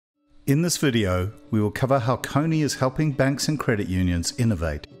In this video, we will cover how Kony is helping banks and credit unions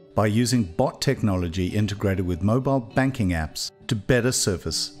innovate by using bot technology integrated with mobile banking apps to better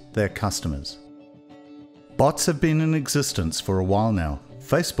service their customers. Bots have been in existence for a while now.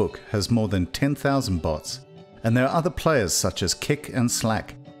 Facebook has more than 10,000 bots, and there are other players such as Kik and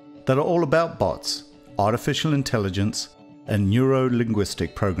Slack that are all about bots, artificial intelligence, and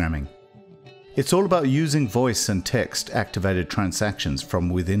neuro-linguistic programming. It's all about using voice and text-activated transactions from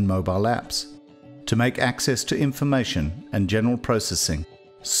within mobile apps to make access to information and general processing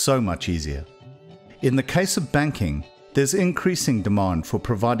so much easier. In the case of banking, there's increasing demand for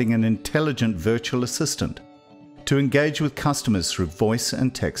providing an intelligent virtual assistant to engage with customers through voice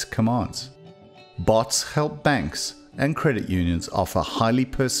and text commands. Bots help banks and credit unions offer highly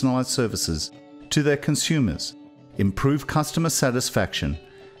personalized services to their consumers, improve customer satisfaction,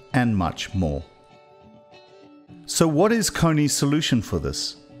 and much more. So what is Konys Solution for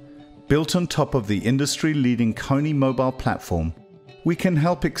this? Built on top of the industry-leading Kony mobile platform, we can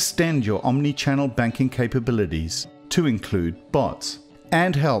help extend your omni-channel banking capabilities to include bots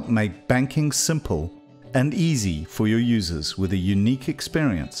and help make banking simple and easy for your users with a unique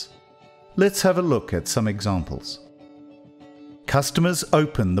experience. Let's have a look at some examples. Customers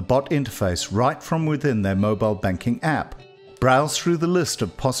open the bot interface right from within their mobile banking app. Browse through the list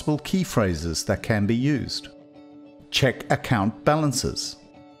of possible key phrases that can be used. Check account balances.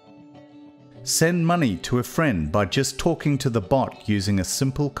 Send money to a friend by just talking to the bot using a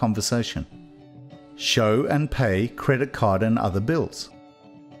simple conversation. Show and pay credit card and other bills.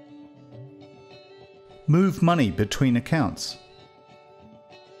 Move money between accounts.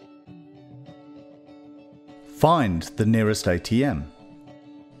 Find the nearest ATM.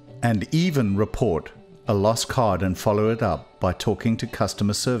 And even report a lost card and follow it up by talking to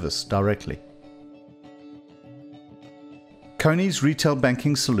customer service directly. Konys Retail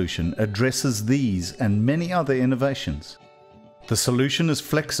Banking Solution addresses these and many other innovations. The solution is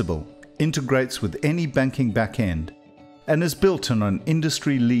flexible, integrates with any banking backend, and is built on an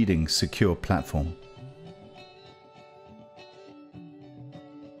industry-leading secure platform.